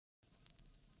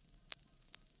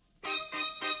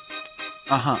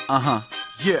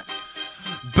Yeah.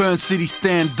 Burn City,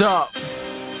 stand up.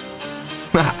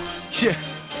 Yeah.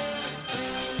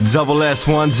 Double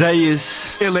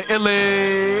S1Zayas. Illy,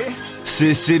 Illy.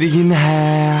 City in the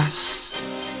house.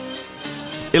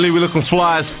 Illy, we looking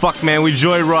fly as fuck, man. We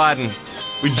joyriding.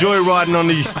 We joyriding on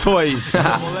these toys.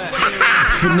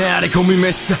 For now, they call me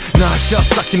Mr. Nice, y'all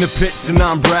stuck in the pits, and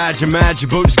I'm Brad. Your mad, your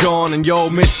boat's gone, and yo,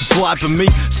 Mr. Fly for me.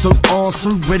 So on, so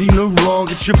ready, no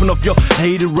longer tripping off your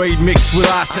haterade mixed with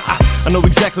ice. And I know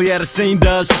exactly how the scene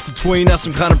does. Just between us,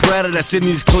 I'm kinda proud of that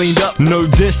Sydney's cleaned up. No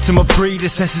diss to my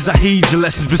predecessors, I heed your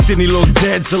lessons. But Sydney looked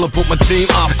dead till I put my team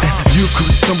up. You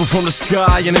could stumble from the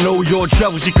sky, and in all your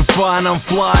troubles you can find I'm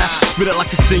flyer. Spit it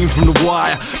like a scene from The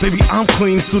Wire. Baby, I'm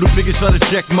clean, still the biggest trying to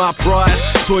check my prize.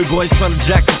 Toy boys trying to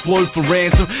jack the flow for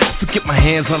ransom. Forget my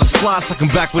hands on a slice, I come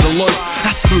back with a loaf.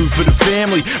 That's food for the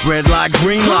family. Red light,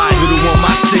 green light. Who don't want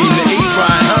my team to eat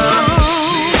right, huh?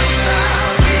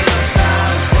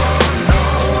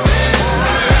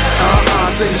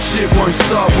 Say the shit won't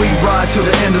stop, we ride till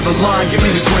the end of the line. Give me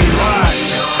the green light.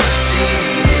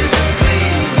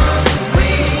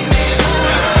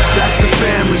 That's the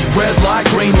family. Red light,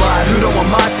 green light. Who don't want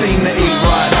my team to eat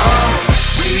right, huh?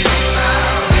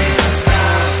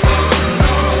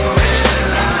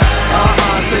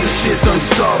 Say the shit don't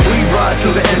stop, we ride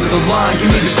till the end of the line. Give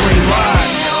me the green light.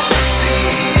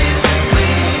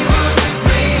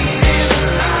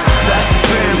 That's the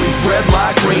family, red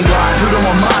light, green light. Who don't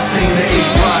want my team to eat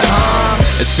right, huh?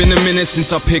 It's been a minute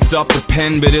since I picked up the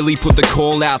pen, but Illy put the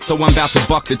call out, so I'm about to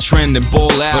buck the trend and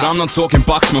ball out. But I'm not talking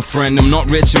bucks, my friend. I'm not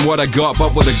rich in what I got,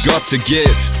 but what I got to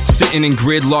give. Sitting in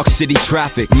gridlock city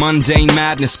traffic, mundane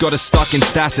madness, got us stuck in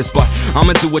stasis. But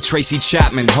I'ma do a Tracy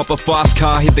Chapman, hop a fast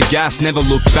car, hit the gas, never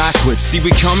look backwards. See,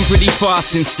 we come pretty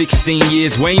fast in 16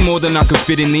 years, way more than I could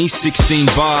fit in these 16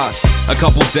 bars. A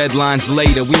couple deadlines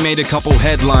later, we made a couple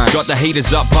headlines, got the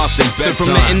haters up past their bedtime. So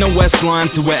from the inner west line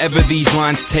to wherever these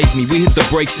lines take me, we hit the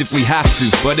brakes if we have to,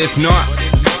 but if not,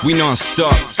 we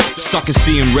non-stop. Suckers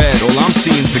seeing red, all I'm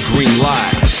seeing's the green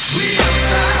light.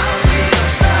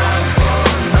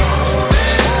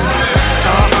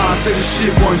 Say the shit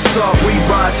won't stop, we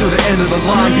ride till the end of the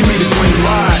line. Give me the green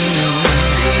light.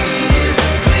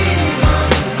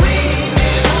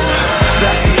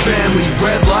 That's the family,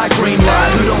 red light, green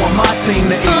light. Who don't want my team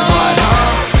to eat right, huh?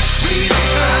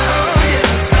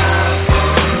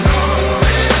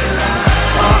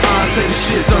 Say the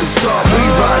shit don't stop, we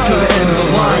ride till the end of the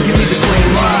line. Give me the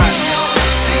green light.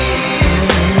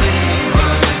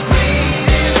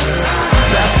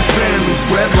 That's the family,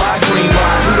 red light, green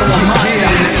light. Who don't want my team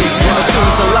to eat right, as soon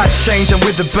as the lights change, I'm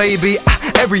with the baby.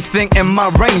 Everything in my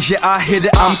range, yeah, I hit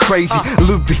it, I'm crazy.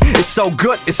 Loopy, it's so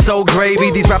good, it's so gravy.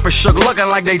 These rappers shook looking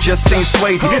like they just seen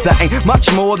Swayze. That ain't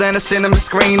much more than a cinema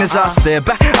screen as I stare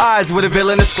back, eyes with a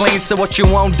villainous gleam. So what you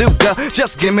won't do, girl,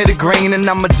 just give me the green and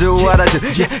I'ma do what I do.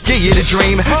 Yeah, give you the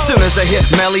dream. Soon as I hit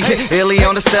Melly, hit Illy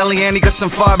on the celly, and he got some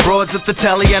fire broads at the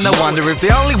telly. And I wonder if they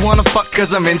only wanna fuck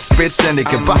cause I'm in spit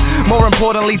Syndicate. But more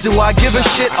importantly, do I give a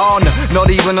shit? Oh no,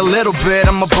 not even a little bit.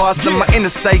 I'm a boss on my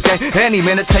interstate gang, any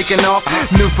minute taking off.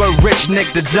 New for rich Nick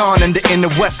the Don and the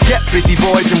inner west. Get busy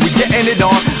boys and we getting it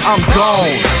on. I'm gone.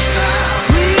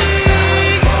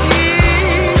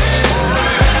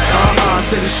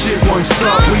 Say the shit won't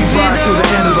stop, we ride till the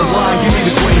end of the line. Give me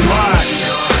the green light.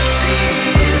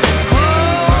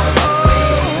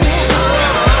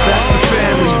 That's the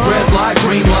family, red light,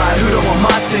 green light. Who don't want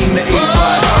my team to eat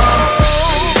right, huh?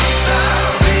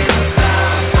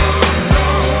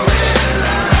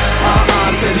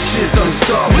 Say the shit don't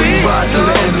stop, we ride till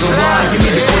the end of the line. Give me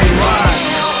the green light.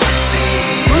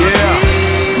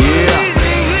 Yeah.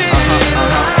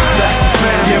 That's the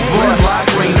family, red light,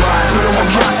 green light. Who don't want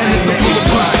my team to eat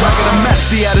right, huh? Match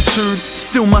the attitude.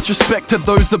 Still much respect to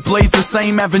those that blaze the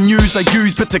same avenues I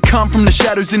use, but to come from the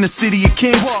shadows in the city of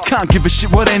kings, can't give a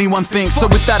shit what anyone thinks. So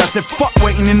with that I said fuck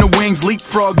waiting in the wings,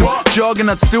 leapfrog, jog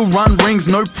and I'd still run rings,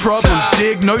 no problem.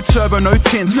 Dig, no turbo, no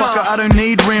tints, fucker I don't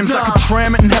need rims. I could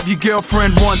tram it and have your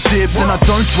girlfriend want dibs, and I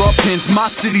don't drop hints.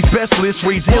 My city's best list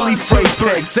reads Illy phrase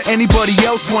pegs. So anybody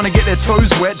else wanna get their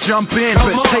toes wet, jump in,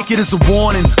 but take it as a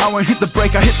warning. I won't hit the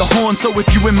brake, I hit the horn. So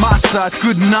if you in my sights,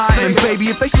 good night. And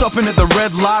baby, if they stopping at the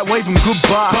red light, wave them goodbye.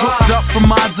 Hooked up from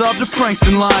my dub to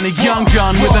Frankston line, a young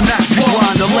gun with a nasty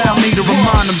grind. Allow me to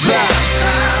remind them that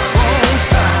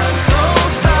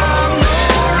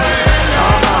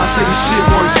say the shit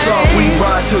won't stop, we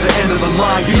ride till the end of the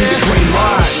line. Give me the